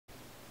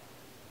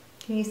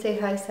Can you say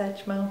hi,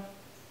 Satchmo?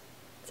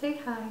 Say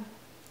hi.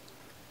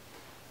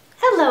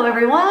 Hello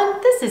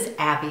everyone, this is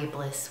Abby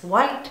Bliss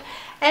White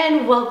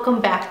and welcome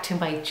back to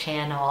my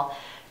channel.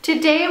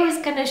 Today I was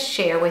going to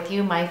share with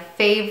you my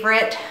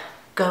favorite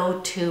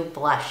go-to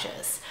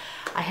blushes.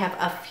 I have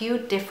a few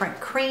different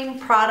cream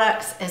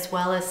products as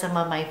well as some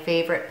of my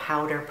favorite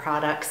powder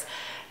products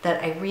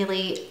that I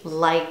really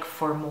like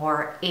for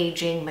more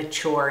aging,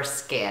 mature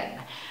skin.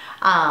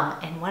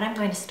 And what I'm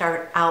going to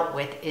start out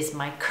with is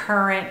my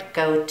current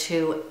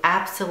go-to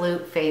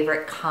absolute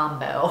favorite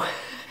combo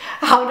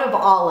out of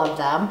all of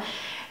them.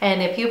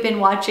 And if you've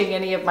been watching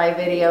any of my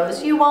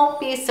videos, you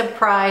won't be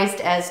surprised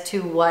as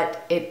to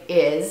what it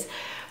is.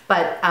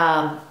 But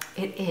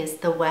it is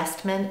the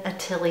Westman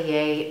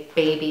Atelier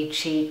Baby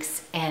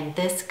Cheeks, and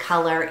this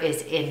color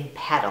is in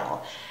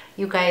Petal.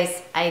 You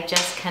guys, I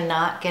just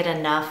cannot get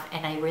enough,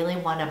 and I really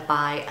want to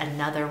buy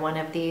another one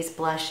of these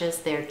blushes.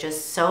 They're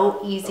just so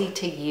easy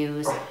to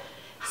use,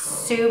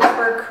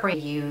 super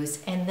creamy to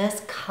use, and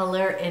this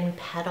color in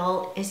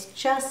Petal is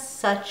just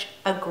such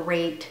a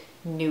great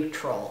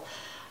neutral.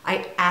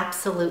 I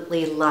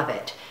absolutely love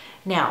it.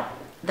 Now,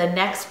 the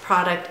next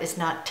product is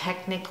not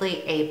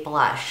technically a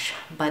blush,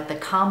 but the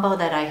combo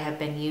that I have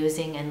been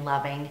using and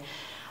loving,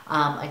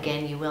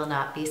 again, you will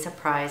not be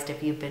surprised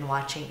if you've been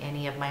watching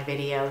any of my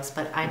videos,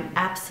 but I'm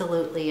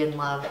absolutely in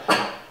love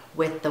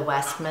with the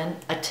Westman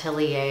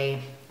Atelier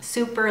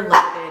Super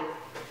Loaded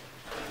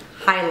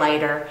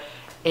Highlighter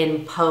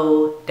in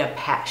Peau de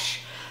Pêche.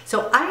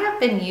 So I have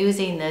been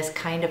using this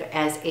kind of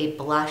as a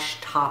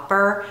blush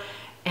topper,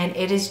 and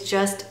it is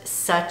just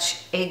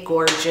such a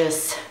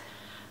gorgeous,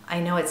 I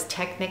know it's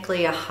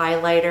technically a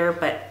highlighter,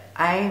 but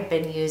I've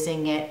been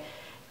using it,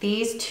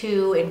 these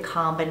two in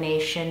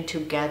combination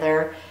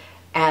together,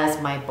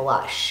 as my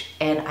blush,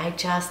 and I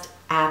just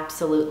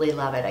absolutely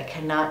love it. I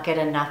cannot get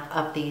enough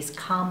of these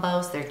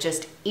combos. They're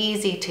just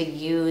easy to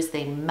use.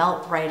 They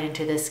melt right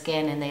into the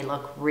skin and they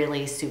look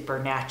really super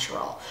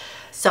natural.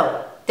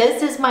 So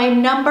this is my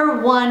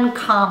 #1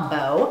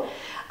 combo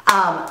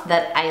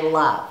that I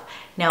love.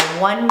 Now,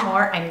 one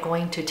more I'm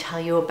going to tell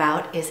you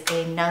about is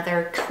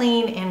another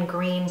clean and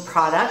green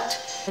product.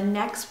 The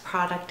next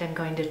product I'm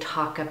going to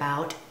talk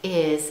about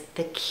is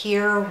the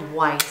Kjaer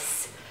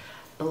Weis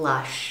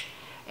blush.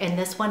 And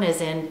this one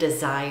is in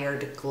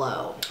Desired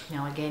Glow.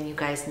 Now again, you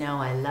guys know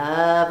I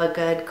love a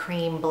good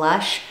cream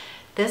blush.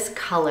 This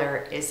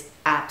color is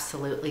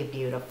absolutely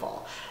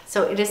beautiful.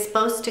 So it is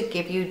supposed to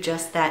give you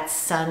just that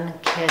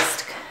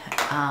sun-kissed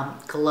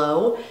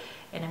glow.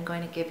 And I'm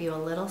going to give you a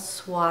little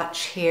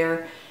swatch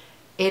here.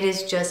 It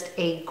is just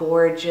a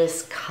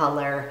gorgeous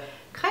color,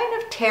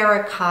 kind of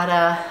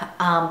terracotta,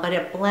 but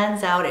it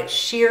blends out, it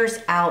shears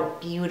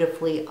out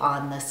beautifully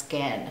on the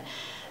skin.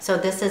 So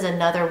this is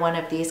another one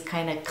of these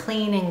kind of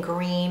clean and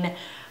green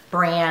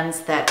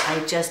brands that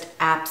I just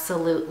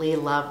absolutely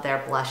love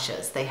their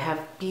blushes. They have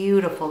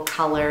beautiful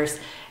colors,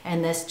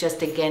 and this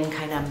just again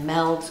kind of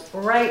melds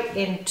right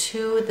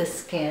into the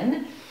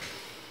skin.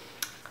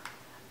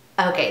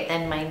 Okay,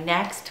 then my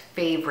next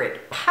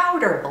favorite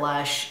powder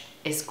blush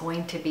is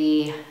going to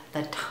be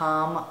the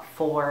Tom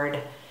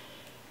Ford,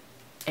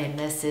 and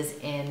this is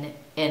in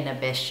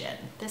Inhibition.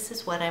 This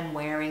is what I'm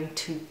wearing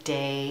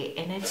today,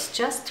 and it's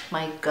just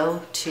my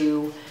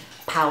go-to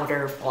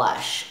powder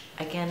blush.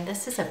 Again,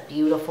 this is a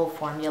beautiful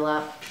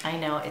formula. I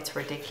know it's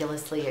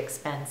ridiculously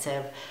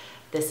expensive.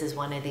 This is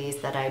one of these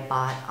that I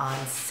bought on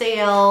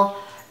sale,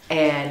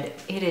 and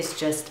it is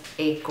just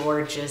a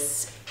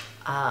gorgeous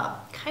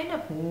kind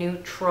of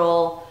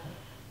neutral,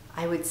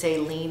 I would say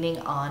leaning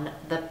on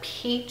the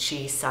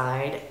peachy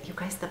side. You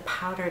guys, the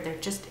powder,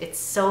 it's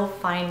so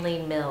finely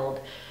milled,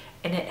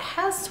 and it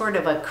has sort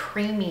of a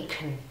creamy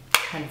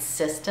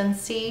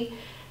consistency.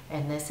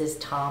 And this is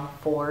Tom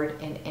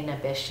Ford in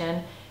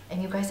Inhibition.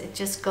 And you guys, it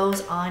just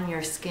goes on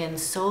your skin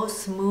so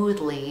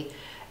smoothly,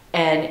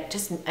 and it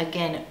just,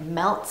 again,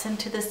 melts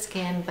into the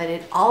skin, but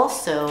it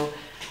also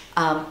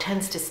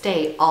tends to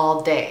stay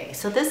all day.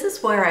 So this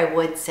is where I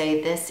would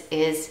say this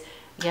is,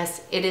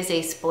 yes, it is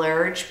a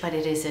splurge, but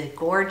it is a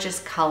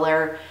gorgeous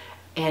color,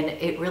 and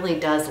it really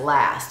does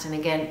last. And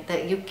again,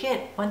 that you get,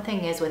 one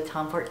thing is with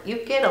Tom Ford,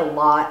 you get a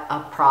lot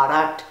of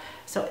product.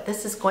 So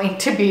this is going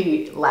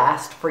to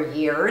last for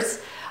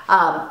years.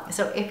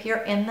 So if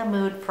you're in the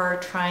mood for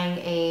trying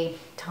a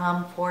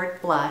Tom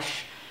Ford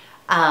blush,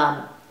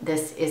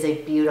 this is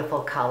a beautiful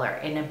color,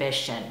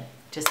 Inhibition.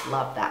 Just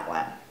love that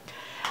one.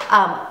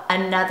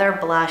 Another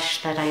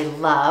blush that I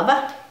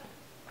love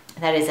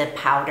that is a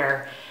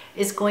powder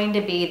is going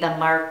to be the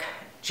Marc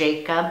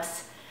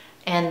Jacobs,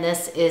 and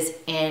this is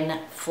in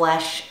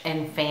Flesh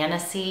and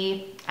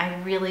Fantasy. I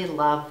really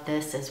love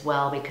this as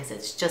well because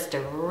it's just a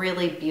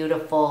really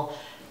beautiful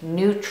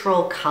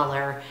neutral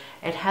color.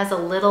 It has a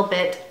little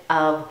bit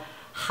of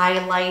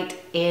highlight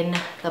in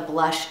the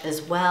blush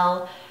as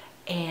well,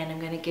 and I'm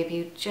going to give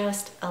you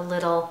just a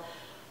little,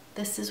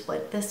 this is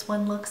what this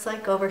one looks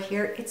like over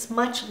here. It's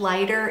much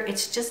lighter.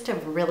 It's just a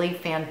really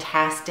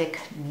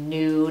fantastic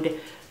nude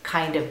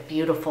kind of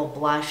beautiful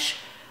blush.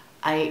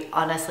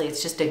 honestly,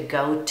 it's just a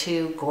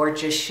go-to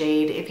gorgeous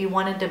shade. If you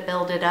wanted to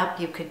build it up,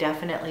 you could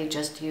definitely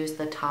just use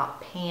the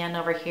top pan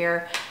over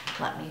here.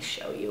 Let me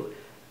show you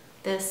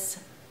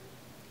this.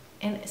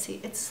 And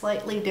see, it's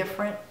slightly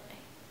different.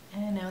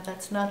 I know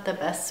that's not the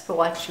best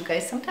swatch, you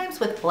guys. Sometimes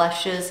with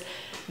blushes,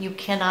 you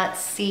cannot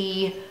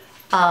see,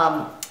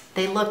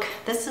 they look,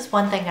 this is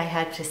one thing I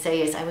had to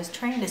say is I was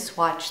trying to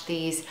swatch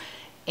these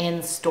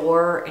in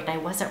store and I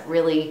wasn't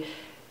really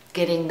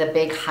getting the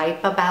big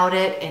hype about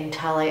it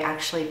until I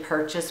actually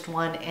purchased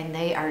one, and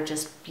they are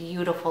just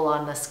beautiful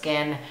on the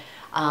skin.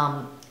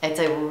 It's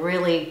a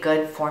really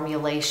good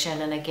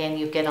formulation, and again,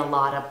 you get a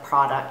lot of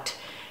product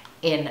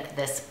in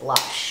this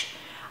blush.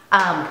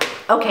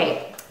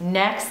 Okay,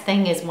 next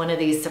thing is one of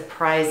these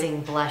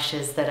surprising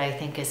blushes that I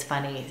think is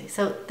funny.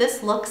 So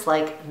this looks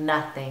like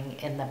nothing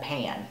in the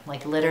pan,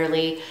 like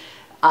literally.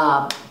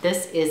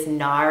 This is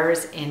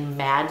NARS in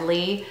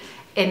Madly.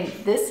 And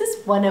this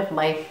is one of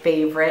my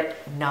favorite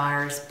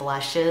NARS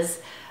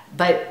blushes,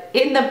 but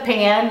in the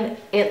pan,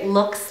 it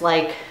looks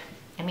like,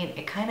 I mean,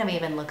 it kind of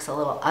even looks a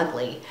little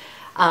ugly.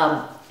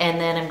 And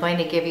then I'm going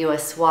to give you a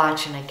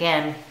swatch, and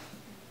again,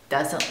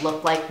 doesn't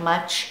look like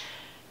much.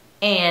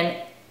 And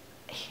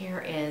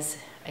here is,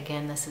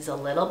 again, this is a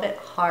little bit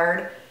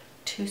hard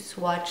to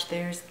swatch.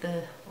 There's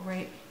the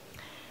right,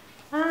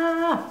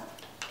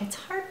 it's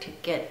hard to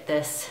get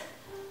this.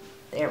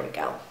 There we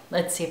go.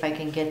 Let's see if I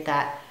can get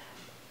that.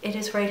 It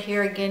is right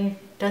here. Again,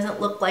 doesn't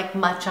look like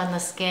much on the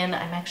skin.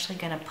 I'm actually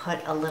gonna put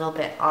a little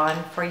bit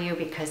on for you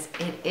because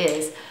it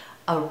is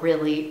a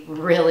really,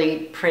 really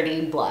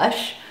pretty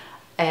blush.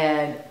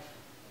 And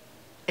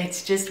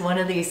it's just one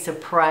of these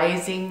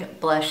surprising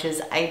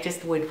blushes. I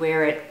just would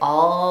wear it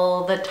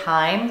all the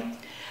time.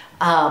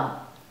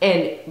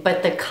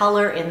 But the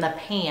color in the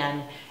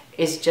pan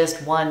is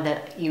just one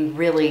that you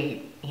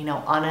really, you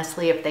know,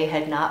 honestly, if they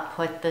had not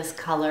put this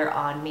color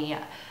on me,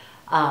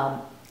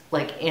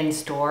 like in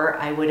store,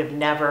 I would have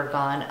never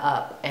gone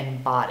up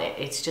and bought it.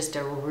 It's just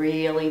a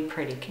really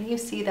pretty, can you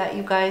see that,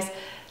 you guys?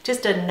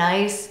 Just a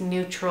nice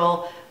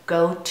neutral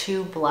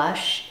go-to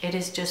blush. It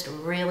is just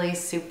really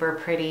super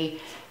pretty,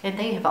 and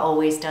they have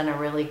always done a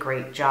really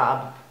great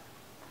job,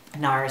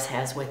 NARS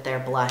has, with their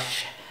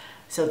blush.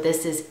 So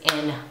this is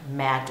in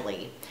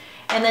Madly.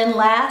 And then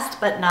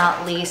last but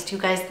not least, you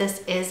guys,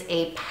 this is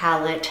a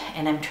palette,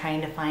 and I'm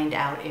trying to find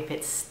out if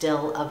it's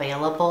still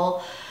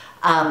available.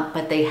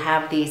 But they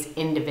have these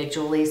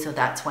individually, so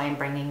that's why I'm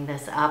bringing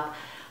this up.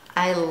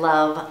 I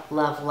love,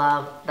 love,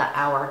 love the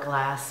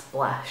Hourglass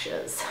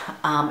blushes.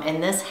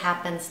 And this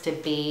happens to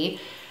be,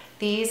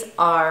 these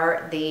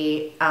are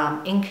the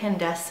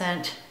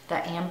Incandescent,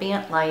 the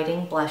Ambient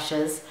Lighting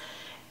blushes.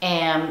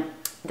 And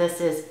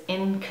this is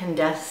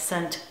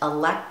Incandescent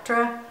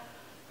Electra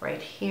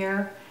right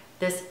here.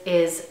 This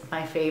is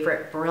my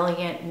favorite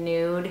Brilliant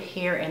Nude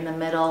here in the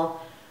middle.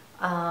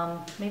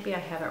 Maybe I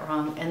have it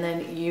wrong. And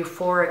then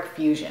Euphoric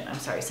Fusion, I'm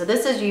sorry. So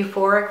this is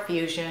Euphoric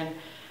Fusion,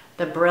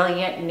 the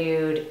Brilliant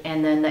Nude,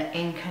 and then the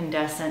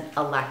Incandescent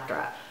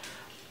Electra.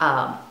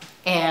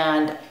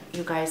 And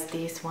you guys,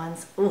 these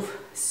ones, oof,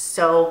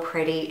 so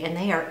pretty. And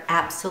they are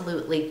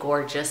absolutely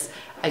gorgeous,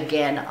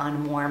 again,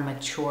 on more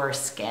mature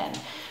skin.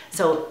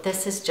 So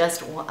this is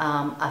just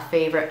a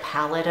favorite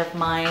palette of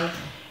mine.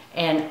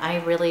 And I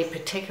really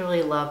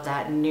particularly love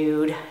that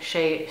nude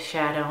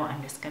shadow.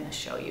 I'm just gonna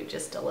show you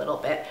just a little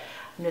bit.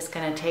 I'm just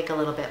gonna take a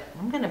little bit.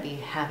 I'm gonna be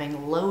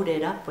having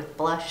loaded up with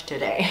blush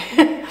today.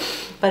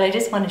 But I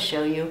just wanna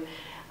show you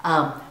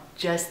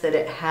just that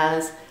it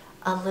has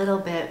a little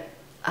bit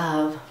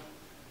of,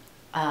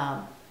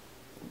 can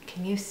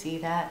you see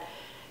that?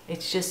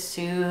 It's just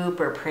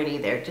super pretty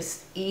there,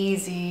 just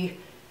easy.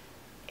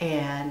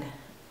 And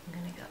I'm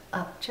gonna go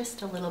up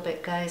just a little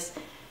bit, guys.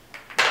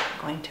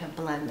 Going to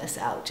blend this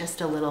out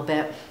just a little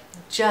bit.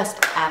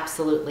 Just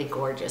absolutely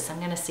gorgeous. I'm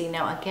gonna see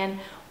now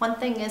again, one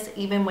thing is,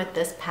 even with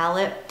this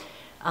palette,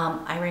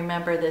 I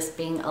remember this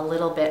being a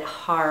little bit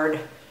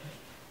hard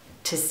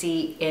to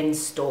see in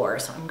store.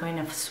 So I'm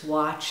going to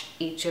swatch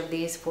each of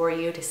these for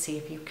you to see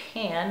if you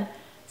can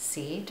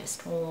see,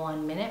 just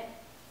 1 minute.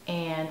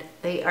 And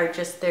they are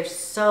just, they're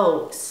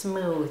so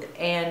smooth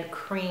and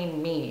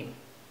creamy.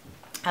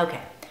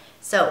 Okay,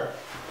 so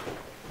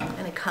I'm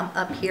gonna come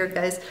up here,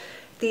 guys.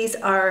 These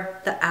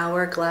are the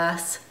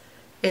Hourglass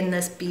in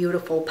this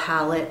beautiful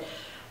palette.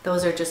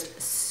 Those are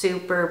just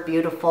super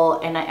beautiful.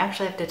 And I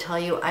actually have to tell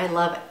you, I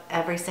love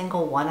every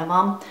single one of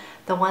them.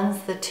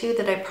 The two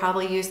that I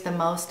probably use the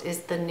most is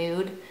the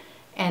Nude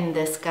and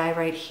this guy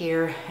right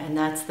here, and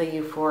that's the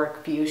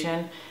Euphoric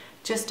Fusion.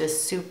 Just a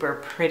super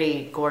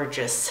pretty,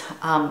 gorgeous.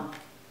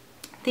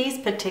 These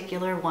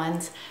particular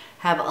ones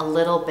have a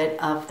little bit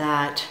of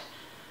that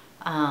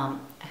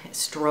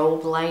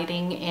strobe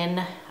lighting in.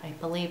 I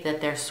believe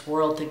that they're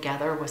swirled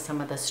together with some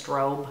of the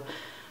strobe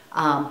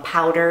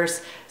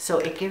powders, so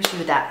it gives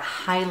you that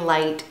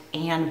highlight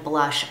and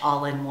blush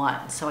all in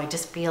one. So I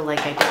just feel like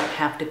I don't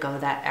have to go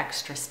that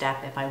extra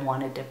step if I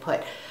wanted to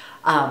put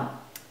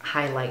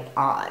highlight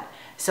on.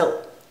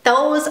 So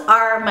those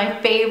are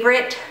my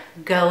favorite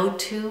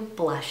go-to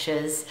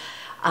blushes.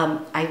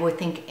 I would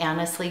think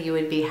honestly you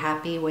would be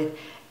happy with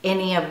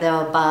any of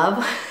the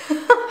above.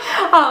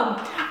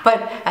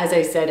 But as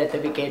I said at the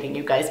beginning,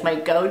 you guys, my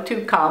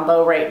go-to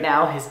combo right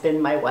now has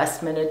been my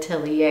Westman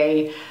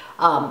Atelier.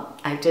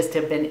 I just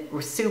have been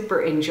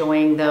super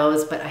enjoying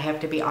those, but I have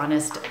to be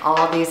honest,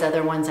 all these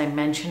other ones I'm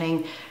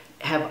mentioning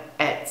have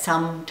at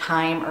some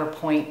time or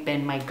point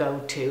been my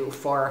go-to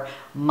for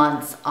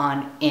months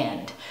on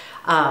end.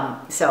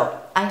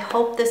 So I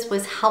hope this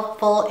was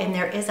helpful, and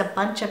there is a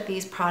bunch of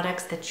these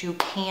products that you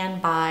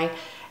can buy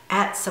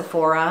at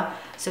Sephora.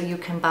 So you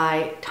can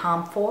buy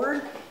Tom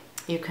Ford,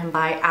 you can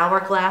buy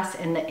Hourglass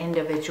in the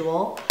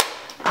individual,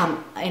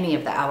 any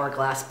of the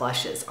Hourglass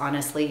blushes,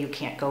 honestly, you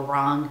can't go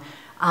wrong.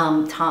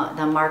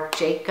 The Marc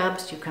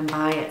Jacobs you can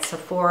buy at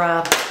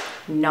Sephora,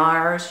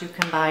 NARS you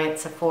can buy at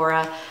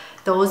Sephora.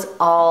 Those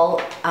all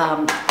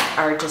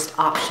are just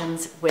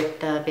options with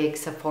the big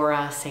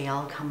Sephora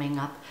sale coming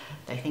up.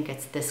 I think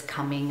it's this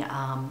coming,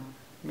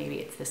 maybe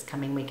it's this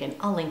coming weekend.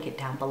 I'll link it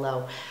down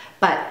below.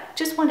 But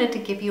just wanted to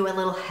give you a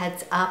little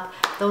heads up.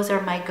 Those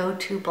are my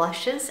go-to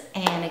blushes.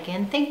 And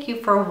again, thank you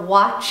for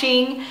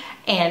watching.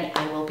 And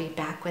I will be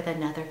back with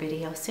another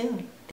video soon.